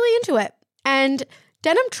 I'm just really into it. And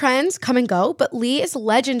denim trends come and go, but Lee is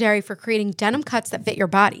legendary for creating denim cuts that fit your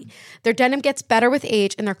body. Their denim gets better with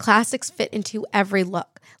age, and their classics fit into every look.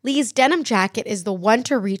 Lee's denim jacket is the one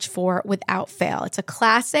to reach for without fail. It's a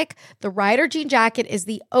classic. The Rider jean jacket is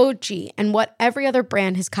the OG and what every other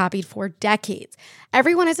brand has copied for decades.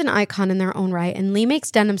 Everyone is an icon in their own right, and Lee makes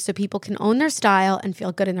denim so people can own their style and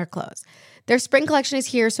feel good in their clothes. Their spring collection is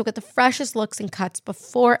here, so get the freshest looks and cuts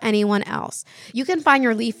before anyone else. You can find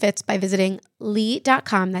your Lee fits by visiting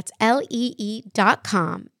lee.com. That's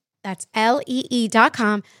Lee.com. That's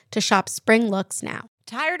Lee.com to shop spring looks now.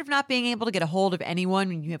 Tired of not being able to get a hold of anyone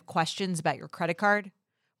when you have questions about your credit card?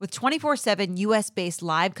 With 24/7 US-based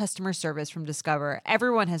live customer service from Discover,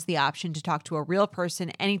 everyone has the option to talk to a real person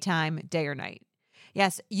anytime, day or night.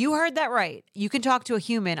 Yes, you heard that right. You can talk to a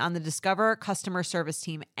human on the Discover customer service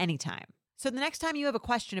team anytime. So the next time you have a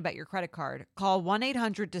question about your credit card, call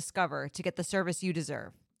 1-800-DISCOVER to get the service you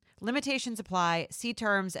deserve. Limitations apply. See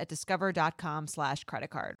terms at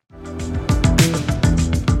discover.com/creditcard.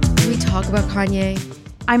 Can we talk about Kanye?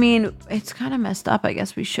 I mean, it's kind of messed up. I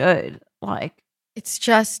guess we should. It's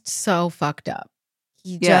just so fucked up.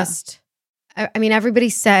 I mean, everybody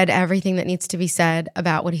said everything that needs to be said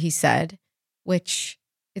about what he said, which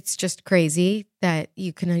it's just crazy that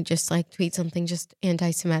you can just tweet something just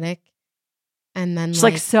anti-Semitic and then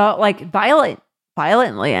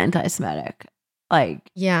violently anti-Semitic.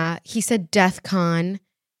 Yeah, he said Death Con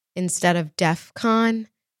instead of Def Con,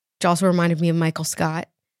 which also reminded me of Michael Scott.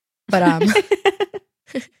 But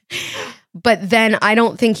but then I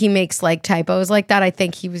don't think he makes typos like that. I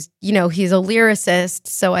think he was, he's a lyricist,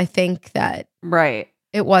 so I think that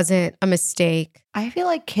it wasn't a mistake. I feel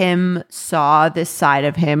like Kim saw this side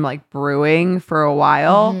of him brewing for a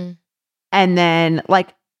while, and then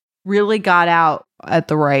really got out at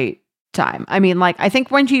the right time. I mean, I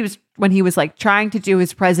think when he was trying to do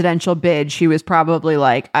his presidential bid, she was probably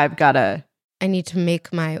I need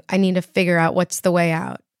to figure out what's the way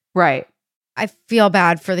out. Right. I feel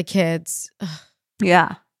bad for the kids. Ugh.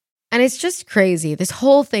 Yeah. And it's just crazy. This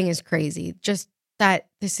whole thing is crazy. Just that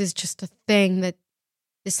this is just a thing that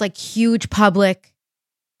this huge public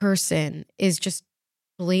person is just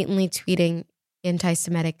blatantly tweeting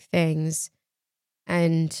anti-Semitic things.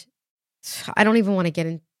 And I don't even want to get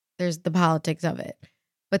in. There's the politics of it.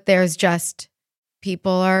 But there's just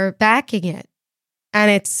people are backing it.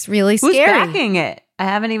 And it's really scary. Who's backing it? I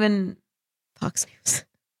haven't even. Fox News.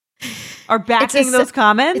 Are backing those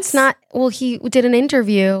comments? It's not. Well, he did an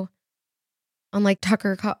interview on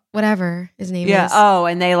Tucker, whatever his name is. Yeah. Oh,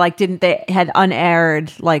 and they they had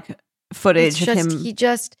unaired footage of him.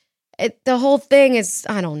 The whole thing is,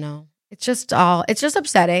 I don't know. It's just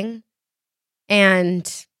upsetting.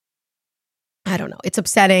 And I don't know. It's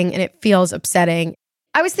upsetting and it feels upsetting.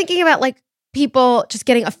 I was thinking about people just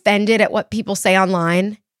getting offended at what people say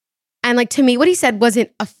online. And to me, what he said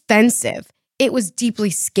wasn't offensive. It was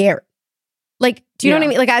deeply scary. Do you know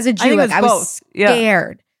what I mean? As a Jew, I was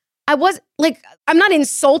scared. Yeah. I was I'm not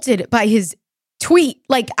insulted by his tweet.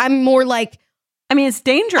 I'm more I mean, it's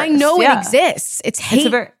dangerous. I know it exists. It's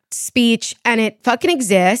hate speech and it fucking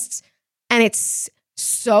exists. And it's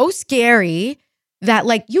so scary. that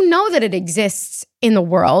like, you know that it exists in the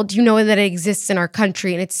world. You know that it exists in our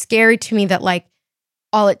country. And it's scary to me that like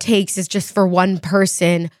all it takes is just for one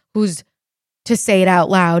person who's to say it out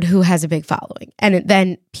loud who has a big following. And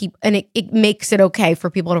then people, and it makes it okay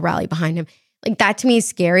for people to rally behind him. Like that to me is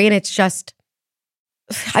scary. And it's just,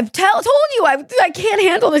 I've told you, I can't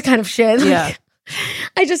handle this kind of shit. Yeah.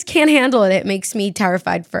 I just can't handle it. It makes me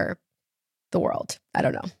terrified for the world. I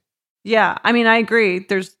don't know. Yeah. I mean, I agree.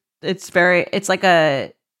 It's like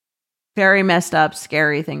a very messed up,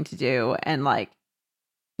 scary thing to do. And like,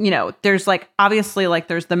 you know, there's like, obviously like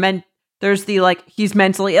there's the like, he's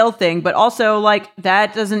mentally ill thing, but also like,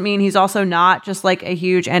 that doesn't mean he's also not just like a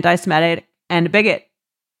huge anti-Semitic and a bigot.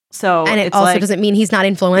 So, and it also like, doesn't mean he's not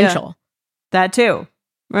influential. Yeah, that too.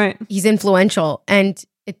 Right. He's influential, and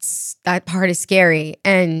that part is scary.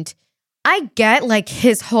 And I get like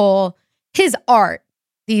his art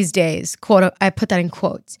these days, quote, I put that in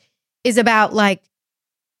quotes, is about like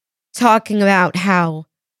talking about how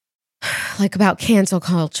like about cancel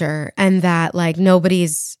culture and that like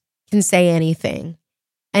nobody's can say anything.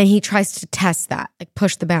 And he tries to test that, like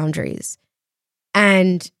push the boundaries.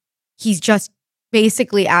 And he's just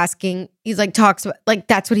basically asking, he's like talks about, like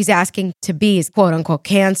that's what he's asking to be, is quote unquote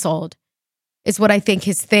canceled, is what I think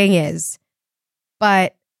his thing is.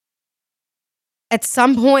 But at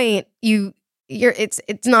some point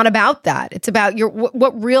it's not about that. It's about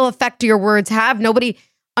what real effect do your words have? Nobody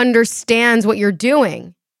understands what you're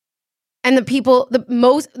doing. And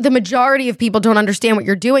the majority of people don't understand what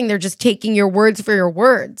you're doing. They're just taking your words for your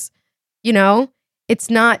words. You know, it's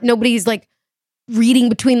not, nobody's like reading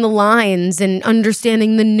between the lines and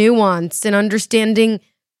understanding the nuance and understanding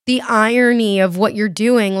the irony of what you're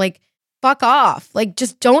doing. Like, fuck off. Like,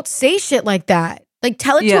 just don't say shit like that. Like,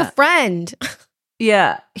 tell it to a friend.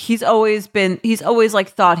 Yeah. He's always like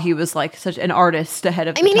thought he was like such an artist ahead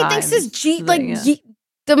of the he thinks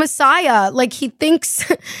the Messiah. Like, he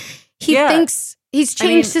thinks thinks he's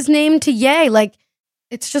changed his name to Ye. Like,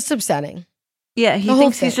 it's just upsetting. Yeah, he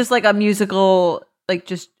thinks he's just like a musical, like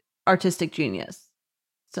just artistic genius.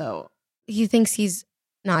 So he thinks he's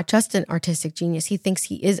not just an artistic genius. He thinks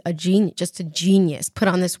he is a genius, just a genius put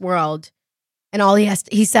on this world. And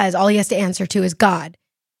he says all he has to answer to is God.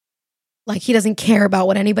 Like, he doesn't care about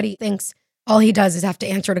what anybody thinks. All he does is have to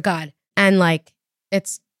answer to God. And like,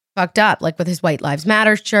 it's fucked up. Like with his White Lives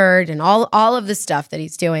Matter shirt and all of the stuff that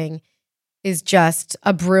he's doing is just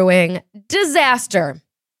a brewing disaster.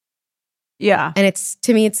 Yeah. And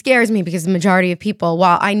to me, it scares me because the majority of people,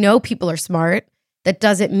 while I know people are smart, that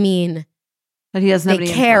doesn't mean that he doesn't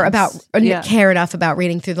care enough about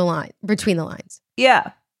reading between the lines.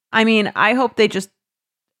 Yeah. I mean, I hope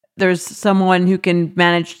there's someone who can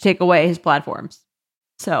manage to take away his platforms.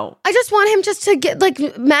 So I just want him just to get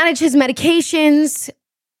like manage his medications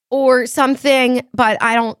or something, but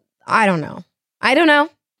I don't know.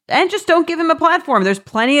 And just don't give him a platform. There's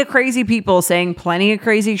plenty of crazy people saying plenty of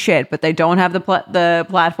crazy shit, but they don't have the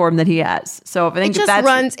platform that he has. So I think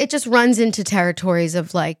it just runs into territories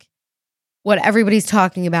of like what everybody's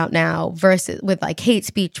talking about now versus with like hate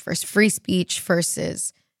speech versus free speech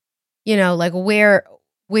versus, you know, like where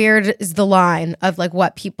is the line of like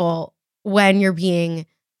what people, when you're being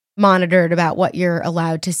monitored about what you're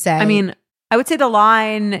allowed to say. I mean, I would say the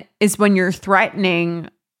line is when you're threatening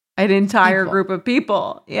an entire group of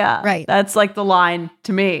people. Yeah. Right. That's like the line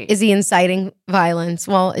to me. Is he inciting violence?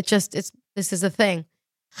 Well, this is a thing.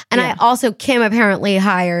 And I also, Kim apparently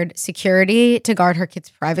hired security to guard her kid's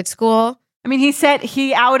private school. I mean, he said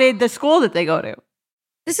he outed the school that they go to.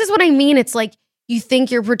 This is what I mean. It's like, you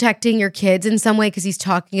think you're protecting your kids in some way because he's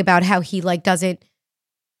talking about how he like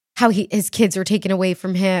his kids are taken away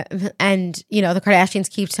from him. And, you know, the Kardashians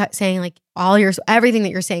keep saying like everything that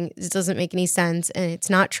you're saying, this doesn't make any sense and it's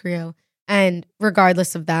not true. And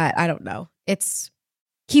regardless of that, I don't know.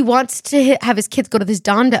 He wants to have his kids go to this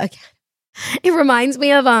Donda again. It reminds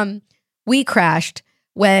me of We Crashed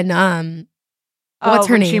when what's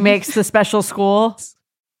her name? She makes the special school.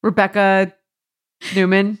 Rebecca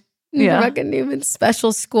Newman. Yeah. Rebecca Newman's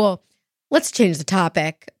special school. Let's change the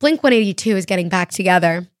topic. Blink-182 is getting back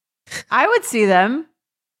together. I would see them.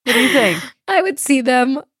 What do you think? I would see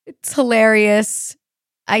them. It's hilarious.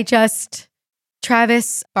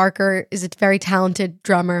 Travis Barker is a very talented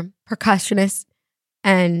drummer, percussionist,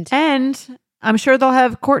 and I'm sure they'll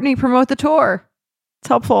have Courtney promote the tour. It's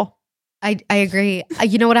helpful. I agree.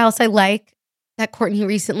 You know what else I like that Courtney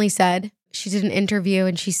recently said? She did an interview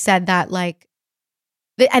and she said that like,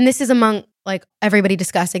 and this is among like everybody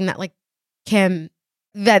discussing that like Kim,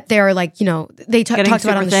 that they're like, you know, they talked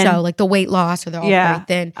about on the show, like the weight loss or they're all very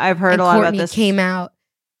thin. I've heard and a lot Courtney about this. Came out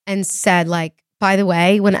and said like, by the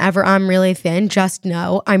way, whenever I'm really thin, just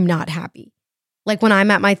know I'm not happy. Like when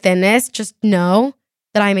I'm at my thinnest, just know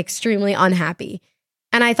that I'm extremely unhappy.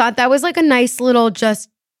 And I thought that was like a nice little just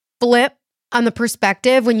flip on the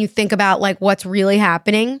perspective when you think about like what's really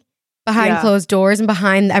happening behind closed doors and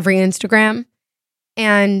behind every Instagram.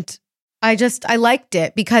 And I liked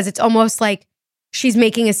it because it's almost like she's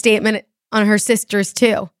making a statement on her sisters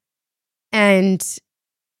too. And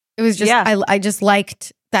it was just, I just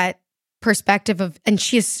liked that perspective of, and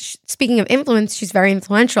she's, speaking of influence, she's very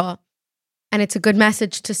influential. And it's a good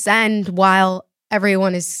message to send while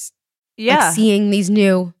everyone is like, seeing these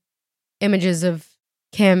new images of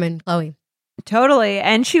Kim and Khloe. Totally.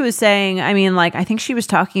 And she was saying, I mean, like, I think she was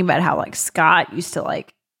talking about how like Scott used to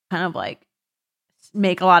like kind of like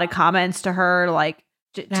make a lot of comments to her, like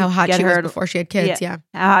how hot she was before she had kids. Yeah.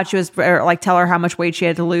 How hot she was, or like tell her how much weight she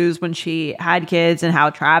had to lose when she had kids, and how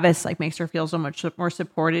Travis like makes her feel so much more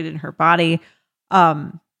supported in her body.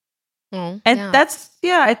 I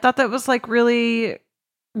thought that was like really,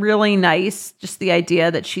 really nice. Just the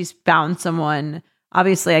idea that she's found someone.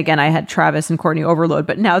 Obviously, again, I had Travis and Kourtney overload,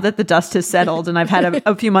 but now that the dust has settled and I've had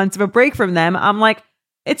a few months of a break from them, I'm like,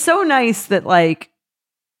 it's so nice that like,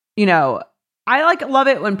 you know, I like love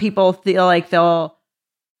it when people feel like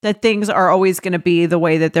that things are always going to be the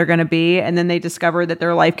way that they're going to be, and then they discover that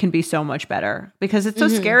their life can be so much better, because it's so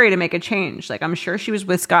scary to make a change. Like, I'm sure she was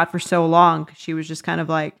with Scott for so long, she was just kind of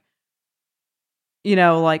like, you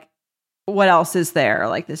know, like, what else is there?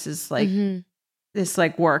 Like, this is like, this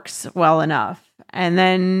like works well enough. And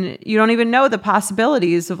then you don't even know the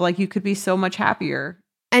possibilities of like, you could be so much happier.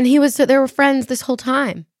 And they were friends this whole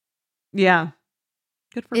time. Yeah.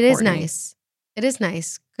 Good for Kourtney. It is nice. It is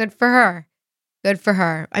nice. Good for her. Good for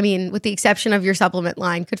her. I mean, with the exception of your supplement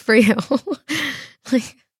line, good for you.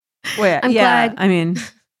 Like, I'm glad. I mean,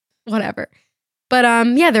 whatever. But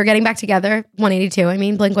they're getting back together. 182. I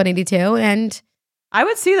mean, Blink 182, and I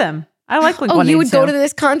would see them. I like Blink 182. Oh, you would go to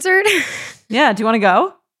this concert? Yeah. Do you want to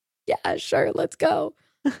go? Yeah, sure. Let's go.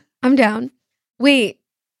 I'm down. Wait,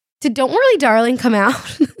 did Don't Worry Darling come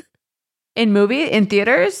out? In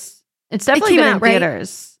theaters? It's definitely been in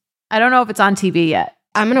theaters. Right? I don't know if it's on TV yet.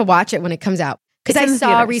 I'm going to watch it when it comes out. Because I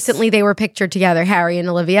saw recently they were pictured together, Harry and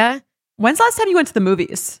Olivia. When's the last time you went to the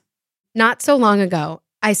movies? Not so long ago.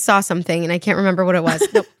 I saw something and I can't remember what it was.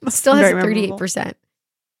 Nope. It still has 38%.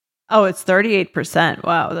 Oh, it's 38%.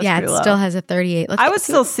 Wow, that's yeah, pretty it still has a 38. I would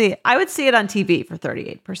see it on TV for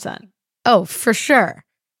 38%. Oh, for sure.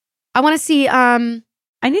 I want to see. I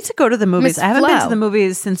need to go to the movies. I haven't been to the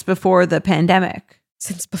movies since before the pandemic.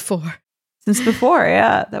 Since before,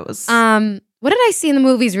 yeah, that was. What did I see in the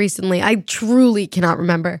movies recently? I truly cannot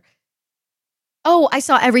remember. Oh, I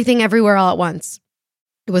saw Everything Everywhere All at Once.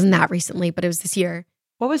 It wasn't that recently, but it was this year.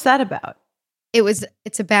 What was that about?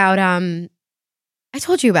 It's about I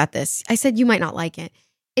told you about this. I said you might not like it.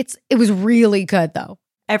 It was really good though.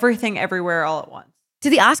 Everything Everywhere All at Once.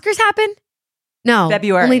 Did the Oscars happen? No.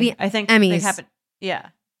 February. Only the I think Emmys. They happened. Yeah.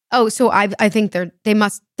 Oh, so I think the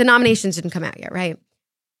nominations didn't come out yet, right?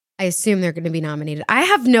 I assume they're going to be nominated. I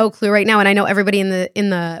have no clue right now, and I know everybody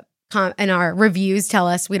in our reviews tell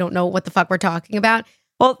us we don't know what the fuck we're talking about.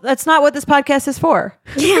 Well, that's not what this podcast is for.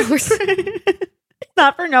 Yeah, it's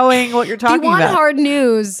not for knowing what you're talking about. If you want hard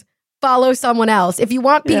news, follow someone else. If you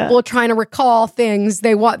want people trying to recall things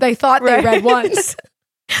they thought they read once,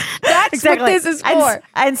 that's what this is for.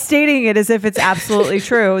 And stating it as if it's absolutely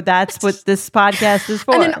true. That's what this podcast is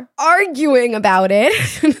for. And then arguing about it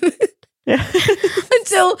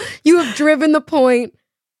until you have driven the point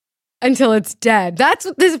until it's dead. That's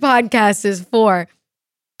what this podcast is for.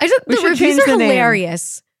 The reviews are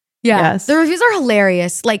hilarious. Yeah, yes. The reviews are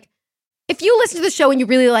hilarious. Like, if you listen to the show and you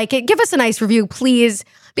really like it, give us a nice review, please.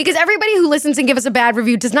 Because everybody who listens and gives us a bad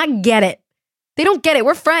review does not get it. They don't get it.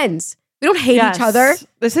 We're friends. We don't hate each other.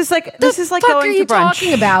 This is like going to brunch. What are you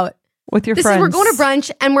talking about? With your friends. We're going to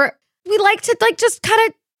brunch and we like to like just kind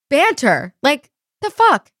of banter. Like, the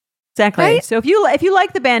fuck? Exactly. Right? So if you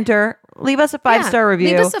like the banter, leave us a 5-star review.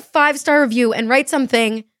 Leave us a 5-star review and write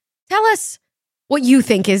something. Tell us what you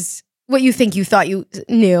think you thought you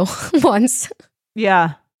knew once.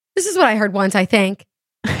 Yeah. This is what I heard once, I think.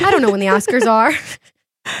 I don't know when the Oscars are.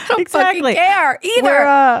 I don't fucking care either.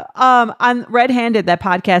 We're, on Red Handed, that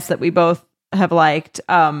podcast that we both have liked,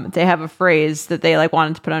 they have a phrase that they like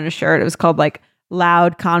wanted to put on a shirt. It was called like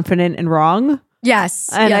loud, confident, and wrong. Yes.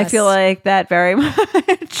 And I feel like that very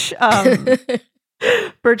much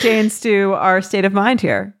pertains to our state of mind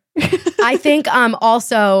here. I think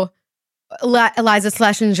also Eliza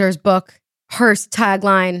Schlesinger's book, her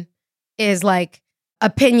tagline is like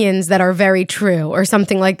opinions that are very true or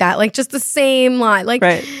something like that. Like just the same line. Like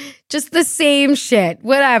Just the same shit.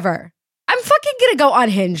 Whatever. I'm fucking gonna go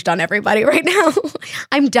unhinged on everybody right now.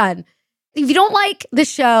 I'm done. If you don't like the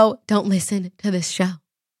show, don't listen to this show.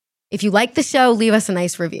 If you like the show, leave us a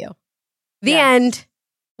nice review. The end.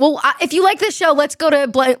 Well, if you like this show, let's go to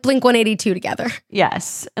Blink 182 together.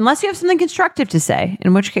 Yes. Unless you have something constructive to say,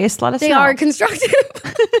 in which case, let us know. They are constructive.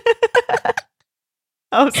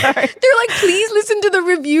 Oh, sorry. They're like, please listen to the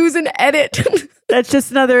reviews and edit. That's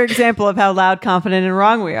just another example of how loud, confident, and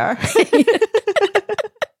wrong we are.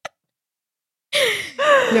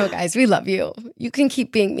 No, guys, we love you. You can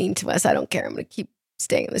keep being mean to us. I don't care. I'm going to keep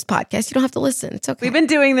staying in this podcast. You don't have to listen. It's okay. We've been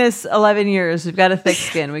doing this 11 years. We've got a thick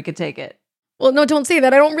skin. We could take it. Well, no, don't say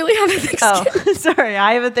that. I don't really have a thick skin. Oh, sorry.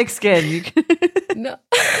 I have a thick skin. You can No.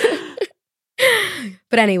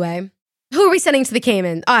 But anyway, who are we sending to the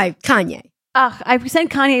Cayman? Kanye. I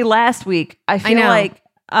sent Kanye last week. I feel like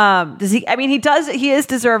does he? I mean, he is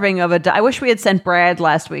deserving of a. I wish we had sent Brad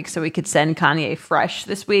last week so we could send Kanye fresh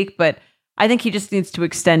this week, but I think he just needs to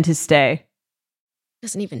extend his stay.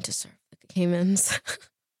 Doesn't even deserve the Caymans.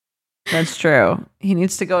 That's true. He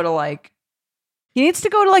needs to go to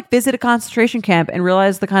visit a concentration camp and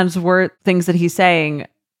realize the kinds of things that he's saying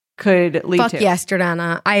could lead to. Fuck yes,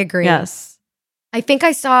 Jordana. I agree. Yes. I think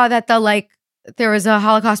I saw that there was a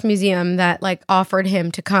Holocaust museum that offered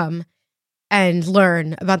him to come and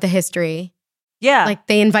learn about the history. Yeah.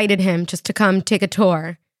 They invited him just to come take a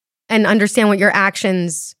tour and understand what your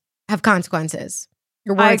actions have consequences.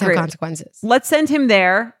 Your words have consequences. Let's send him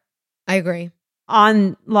there. I agree.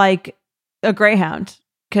 On a Greyhound,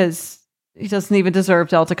 because he doesn't even deserve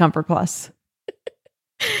Delta Comfort Plus.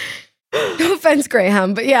 No offense,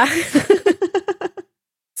 Greyhound, but yeah.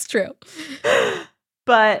 It's true.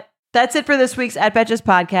 But that's it for this week's At Betches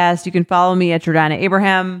podcast. You can follow me at Jordana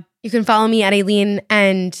Abraham. You can follow me at Aileen,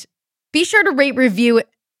 and be sure to rate, review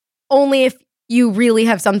only if you really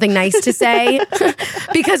have something nice to say,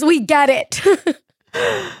 because we get it.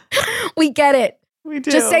 We get it. We do.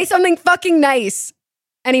 Just say something fucking nice.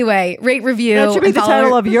 Anyway, rate, review. That should be the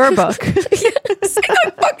title of your book. Say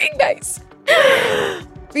something fucking nice.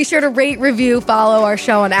 Be sure to rate, review, follow our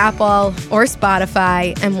show on Apple or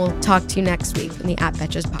Spotify, and we'll talk to you next week in the At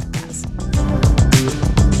Betches podcast.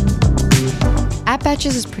 At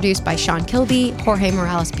Betches is produced by Sean Kilby, Jorge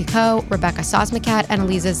Morales-Pico, Rebecca Sosmacat, and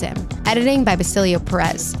Eliza Zim. Editing by Basilio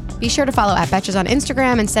Perez. Be sure to follow At Betches on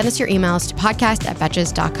Instagram and send us your emails to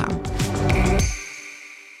podcast@betches.com.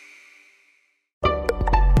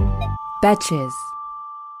 Betches.